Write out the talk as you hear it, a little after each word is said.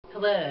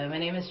Hello, my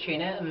name is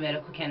Trina. I'm a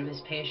medical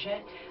cannabis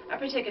patient. I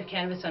partake of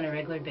cannabis on a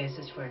regular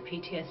basis for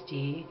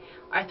PTSD,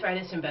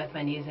 arthritis in both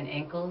my knees and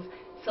ankles,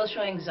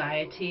 social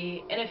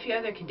anxiety, and a few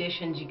other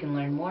conditions you can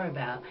learn more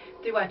about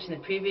through watching the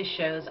previous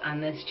shows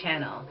on this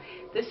channel.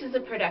 This is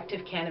a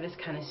Productive Cannabis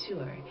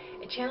Connoisseur,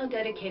 a channel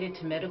dedicated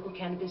to medical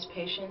cannabis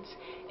patients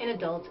and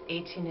adults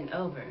 18 and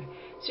over.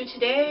 So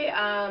today,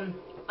 on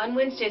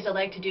Wednesdays, I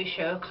like to do a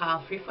show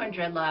called Freeform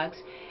Dreadlocks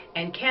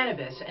and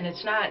Cannabis, and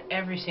it's not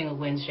every single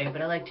Wednesday, but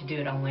I like to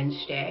do it on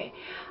Wednesday.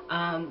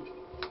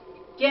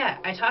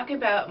 I talk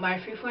about my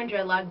freeform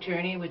dreadlock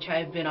journey, which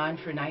I've been on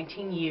for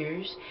 19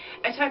 years.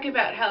 I talk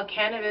about how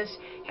cannabis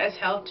has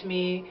helped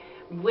me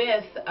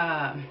with,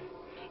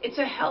 it's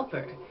a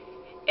helper.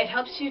 It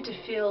helps you to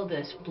feel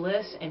this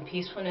bliss and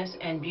peacefulness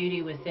and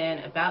beauty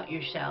within about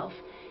yourself,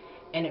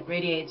 and it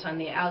radiates on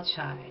the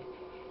outside.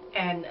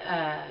 And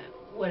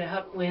what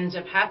ends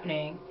up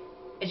happening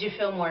is you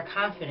feel more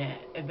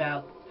confident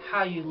about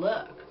how you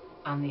look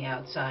on the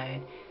outside,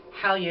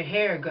 how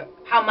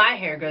my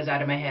hair goes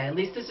out of my head. At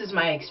least this is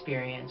my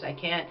experience. I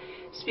can't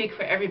speak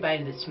for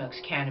everybody that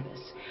smokes cannabis.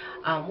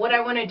 What I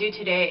want to do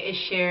today is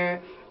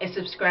share a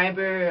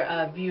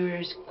subscriber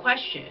viewer's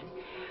question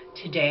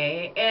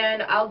today,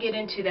 and I'll get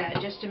into that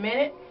in just a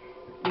minute.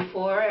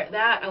 Before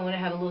that, I want to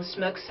have a little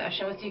smoke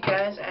session with you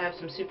guys. I have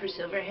some Super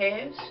Silver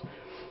Haze.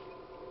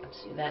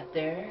 See that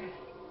there?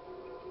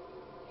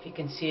 If you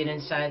can see it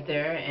inside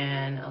there,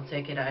 and I'll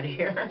take it out of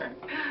here.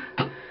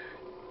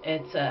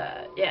 It's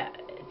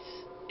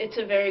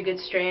a very good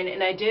strain,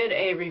 and I did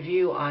a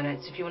review on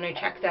it, so if you want to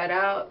check that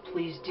out,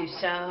 please do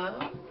so.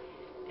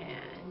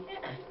 And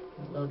yeah,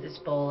 load this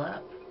bowl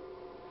up.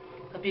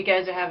 Hope you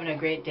guys are having a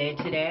great day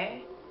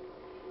today.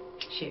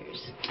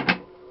 Cheers.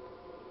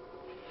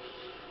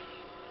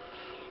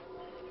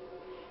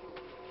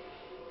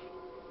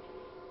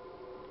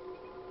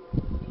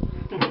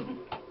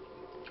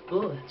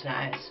 Ooh, that's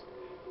nice.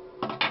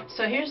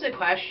 So here's the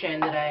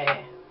question that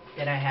I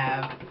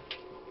have.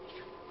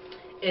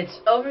 It's,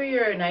 over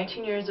your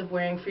 19 years of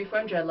wearing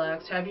freeform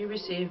dreadlocks, have you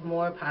received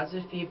more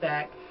positive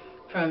feedback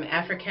from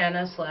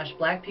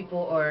Africana/Black people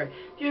or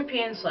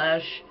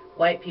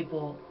European/white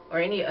people or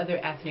any other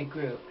ethnic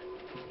group?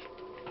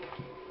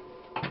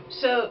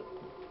 So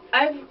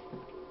I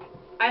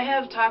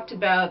have talked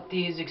about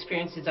these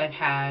experiences I've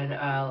had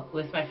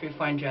with my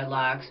freeform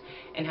dreadlocks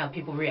and how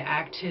people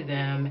react to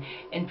them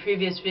in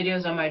previous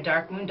videos on my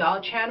Dark Moon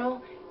Doll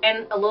channel,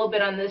 and a little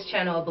bit on this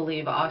channel, I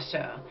believe,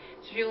 also.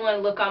 So if you want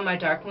to look on my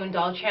Dark Moon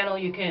Doll channel,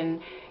 you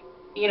can,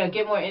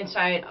 get more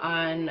insight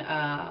on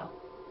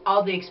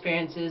all the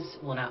experiences,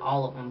 well, not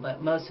all of them,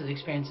 but most of the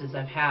experiences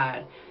I've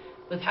had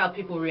with how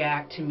people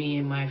react to me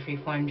and my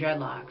freeform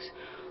dreadlocks.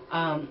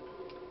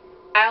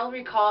 I'll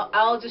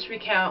just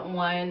recount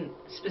one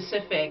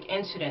specific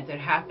incident that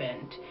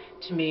happened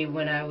to me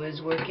when I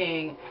was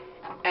working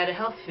at a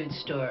health food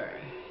store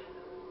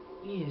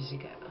years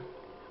ago.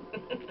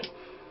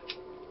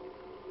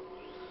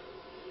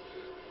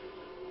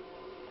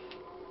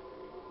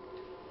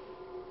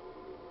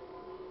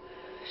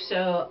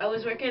 So I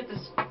was working at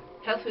this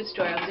health food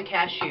store. I was a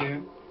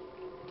cashier,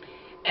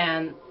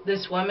 and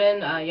this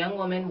woman, young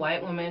woman,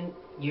 white woman,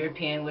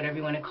 European, whatever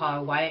you want to call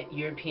her, white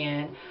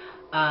European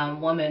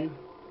woman,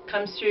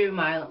 comes through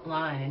my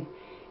line,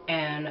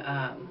 and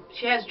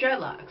she has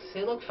dreadlocks.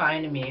 They look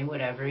fine to me,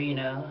 whatever,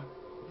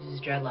 this is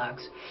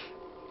dreadlocks.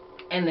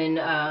 And then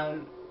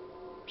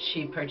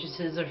she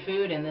purchases her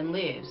food and then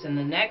leaves. And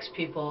the next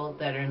people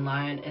that are in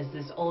line is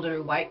this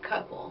older white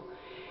couple.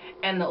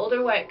 And the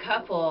older white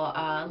couple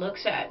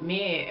looks at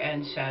me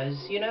and says,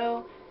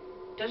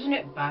 doesn't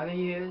it bother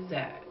you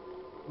that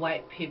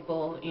white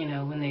people,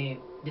 when they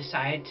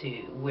decide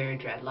to wear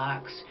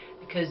dreadlocks,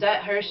 because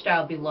that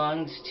hairstyle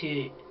belongs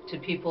to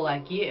people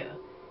like you?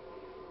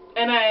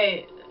 And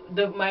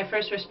my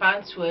first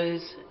response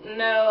was,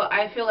 no,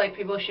 I feel like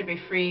people should be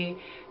free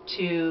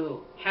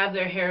to have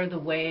their hair the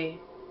way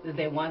that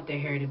they want their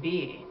hair to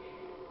be.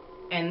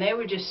 And they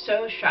were just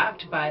so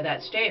shocked by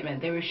that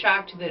statement. They were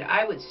shocked that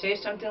I would say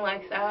something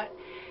like that.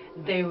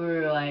 They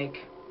were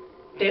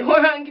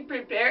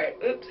unprepared.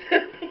 Oops.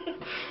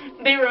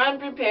 They were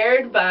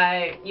unprepared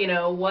by,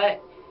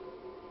 what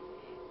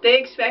they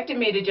expected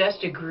me to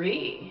just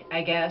agree,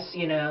 I guess,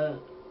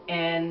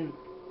 and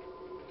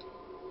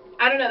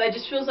I don't know, that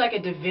just feels like a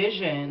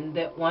division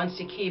that wants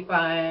to keep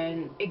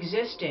on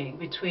existing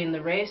between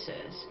the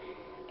races.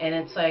 And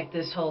it's like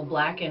this whole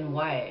black and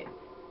white.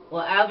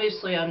 Well,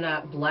 obviously I'm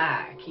not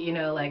black,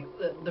 like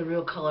the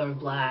real color of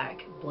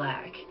black,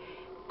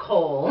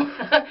 coal.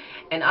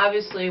 And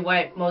obviously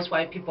most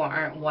white people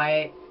aren't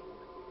white.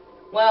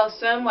 Well,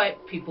 some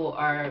white people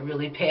are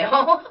really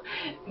pale,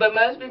 but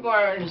most people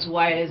aren't as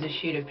white as a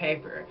sheet of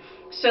paper.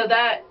 So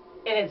that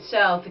in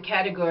itself, the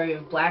category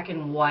of black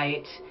and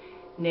white,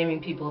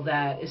 naming people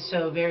that, is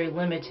so very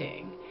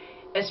limiting,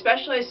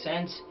 especially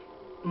since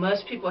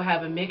most people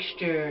have a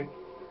mixture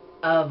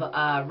of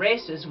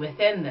races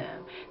within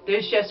them.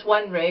 There's just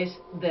one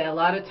race that a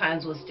lot of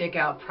times will stick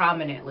out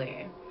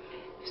prominently.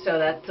 So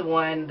that's the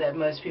one that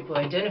most people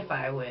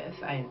identify with.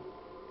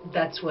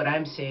 That's what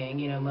I'm seeing,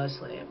 you know,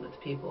 mostly with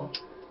people.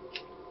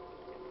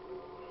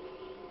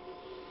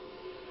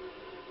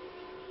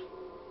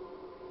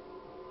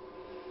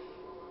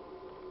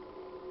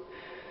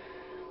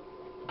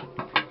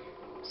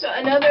 So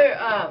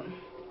another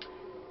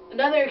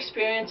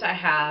experience I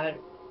had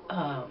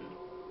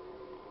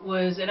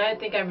was, and I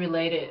think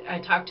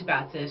I talked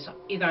about this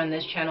either on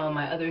this channel or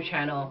my other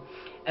channel,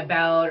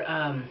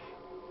 about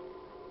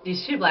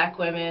these two black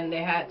women.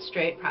 They had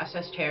straight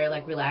processed hair,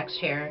 like relaxed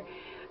hair,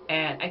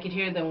 and I could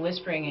hear them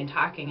whispering and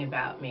talking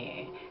about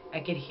me. I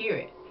could hear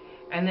it.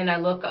 And then I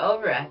look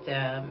over at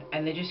them,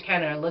 and they just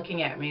kind of are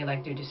looking at me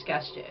like they're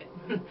disgusted.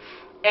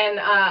 And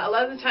a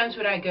lot of the times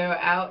when I go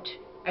out,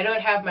 I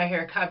don't have my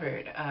hair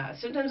covered.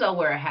 Sometimes I'll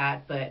wear a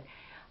hat, but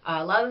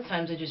a lot of the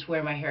times I just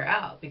wear my hair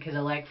out because I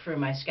like for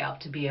my scalp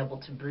to be able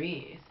to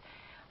breathe,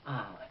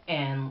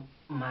 and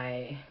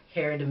my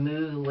hair to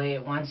move the way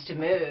it wants to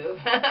move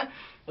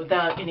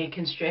without any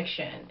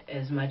constriction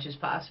as much as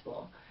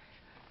possible.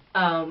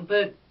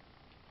 But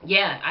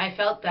yeah, I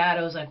felt that.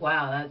 I was like,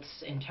 wow,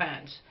 that's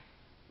intense.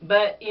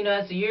 But, you know,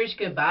 as the years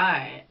go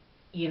by,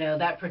 you know,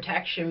 that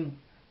protection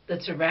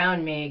that's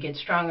around me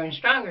gets stronger and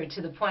stronger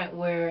to the point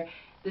where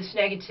this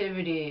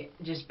negativity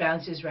just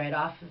bounces right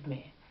off of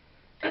me.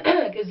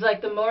 Because,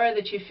 like, the more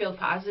that you feel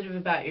positive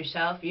about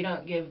yourself, you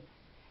don't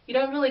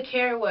really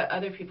care what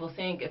other people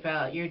think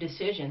about your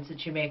decisions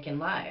that you make in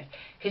life.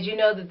 Because you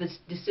know that the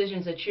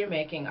decisions that you're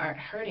making aren't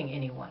hurting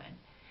anyone.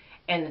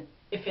 And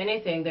if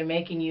anything, they're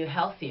making you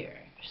healthier.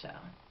 So.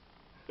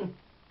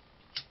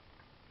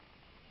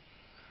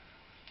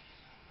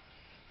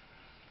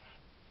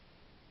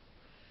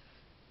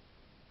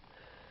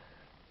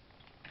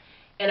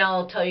 And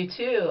I'll tell you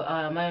too,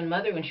 my own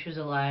mother, when she was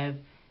alive,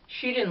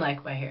 she didn't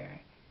like my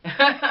hair.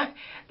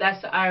 That's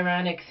the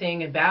ironic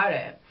thing about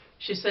it.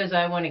 She says,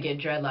 I want to get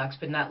dreadlocks,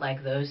 but not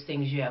like those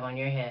things you have on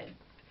your head.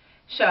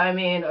 So, I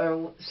mean,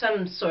 or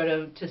some sort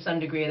of, to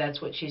some degree,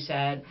 that's what she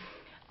said.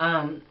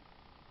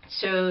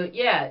 So,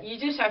 yeah, you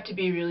just have to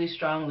be really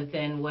strong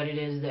within what it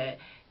is that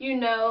you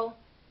know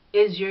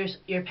is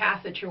your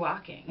path that you're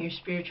walking, your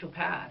spiritual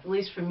path. At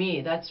least for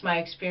me, that's my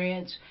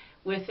experience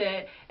with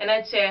it. And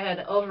I'd say I had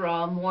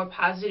overall more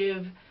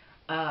positive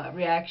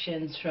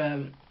reactions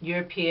from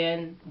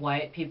European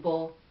white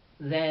people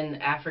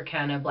than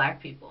Africana black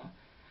people.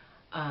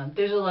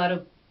 There's a lot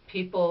of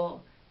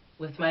people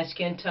with my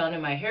skin tone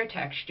and my hair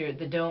texture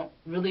that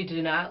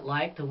do not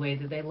like the way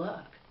that they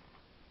look.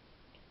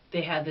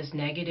 They have this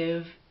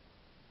negative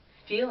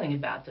feeling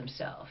about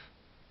themselves.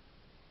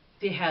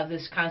 They have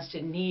this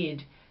constant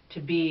need to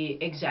be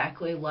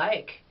exactly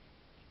like,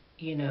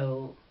 you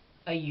know,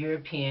 a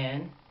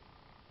European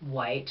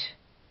white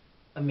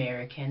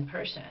American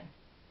person.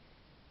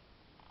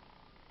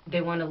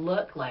 They want to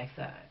look like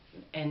that.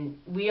 And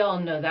we all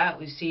know that.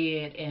 We see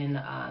it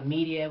in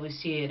media, we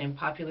see it in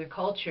popular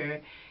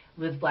culture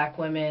with black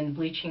women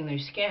bleaching their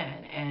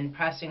skin and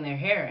pressing their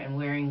hair and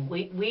wearing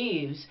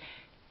weaves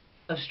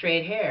of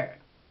straight hair.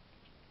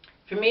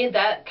 For me,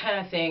 that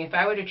kind of thing, if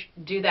I were to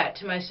do that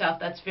to myself,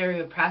 that's very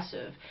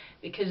oppressive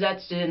because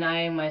that's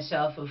denying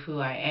myself of who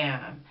I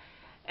am.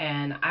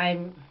 And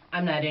I'm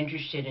not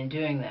interested in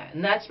doing that.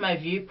 And that's my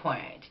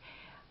viewpoint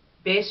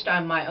based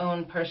on my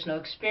own personal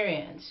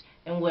experience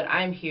and what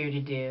I'm here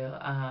to do.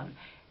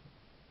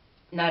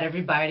 Not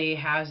everybody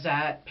has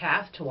that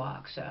path to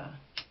walk, so.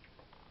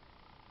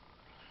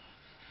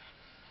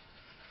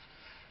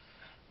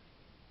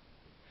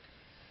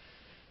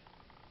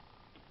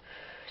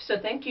 So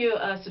thank you,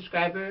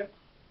 subscriber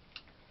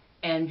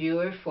and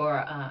viewer,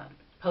 for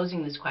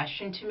posing this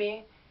question to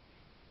me.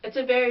 It's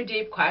a very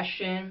deep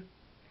question,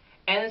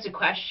 and it's a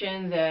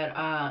question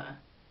that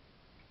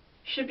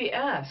should be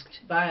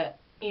asked by,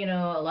 you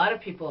know, a lot of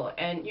people.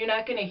 And you're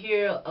not going to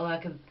hear a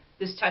lot of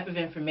this type of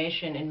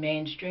information in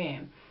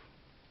mainstream.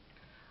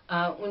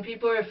 When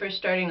people are first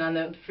starting on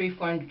the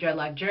freeform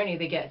dreadlock journey,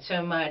 they get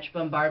so much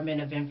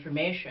bombardment of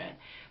information.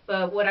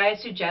 But what I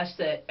suggest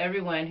that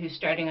everyone who's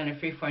starting on a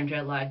freeform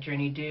dreadlock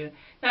journey do,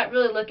 not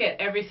really look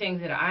at everything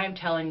that I'm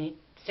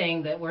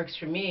saying that works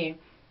for me.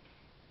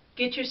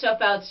 Get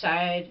yourself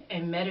outside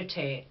and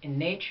meditate in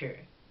nature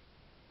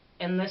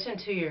and listen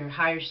to your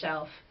higher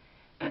self.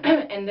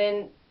 And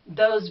then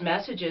those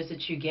messages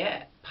that you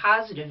get,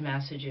 positive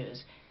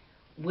messages,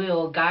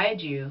 will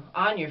guide you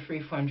on your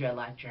freeform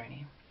dreadlock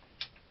journey.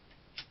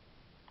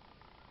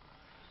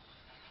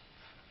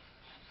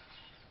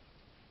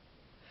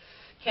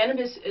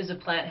 Cannabis is a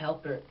plant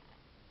helper.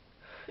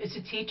 It's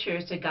a teacher,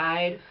 it's a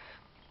guide.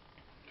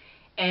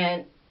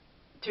 And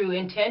through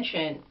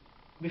intention,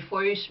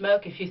 before you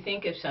smoke, if you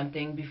think of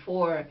something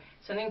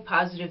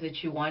positive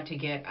that you want to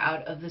get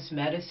out of this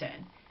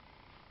medicine,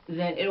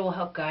 then it will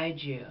help guide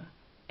you.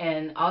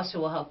 And also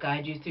will help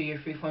guide you through your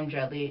freeform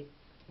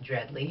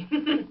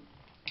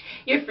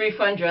your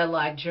freeform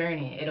dreadlock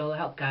journey. It'll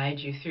help guide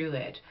you through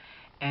it.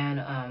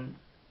 And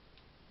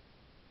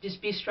just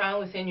be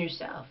strong within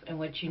yourself and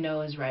what you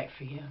know is right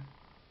for you.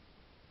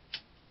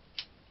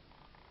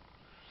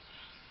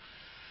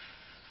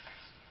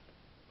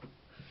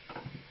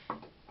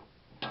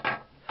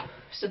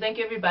 So thank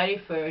you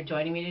everybody for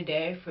joining me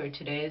today for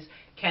today's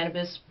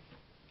Cannabis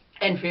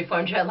and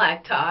Freeform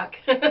Dreadlock talk.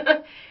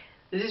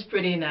 This is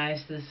pretty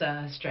nice, this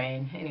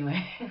strain.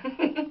 Anyway,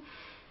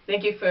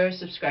 thank you for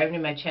subscribing to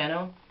my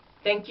channel.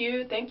 Thank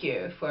you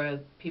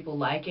for people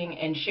liking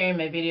and sharing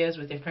my videos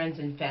with your friends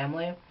and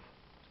family,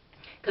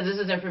 because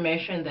this is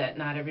information that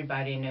not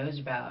everybody knows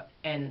about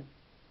and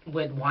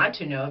would want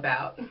to know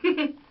about.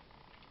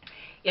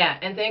 Yeah,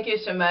 and thank you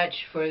so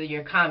much for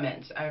your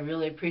comments. I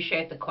really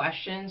appreciate the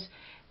questions,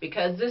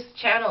 because this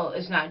channel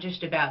is not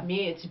just about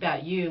me, it's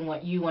about you and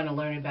what you want to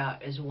learn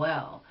about as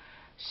well.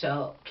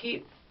 So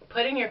keep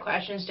putting your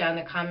questions down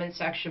in the comment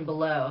section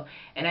below,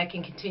 and I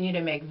can continue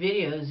to make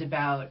videos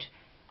about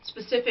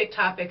specific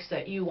topics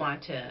that you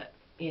want to,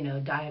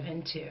 dive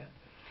into.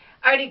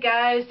 Alrighty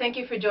guys, thank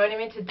you for joining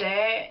me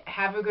today.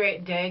 Have a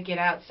great day. Get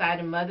outside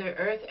of Mother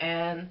Earth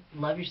and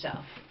love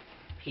yourself.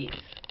 Peace.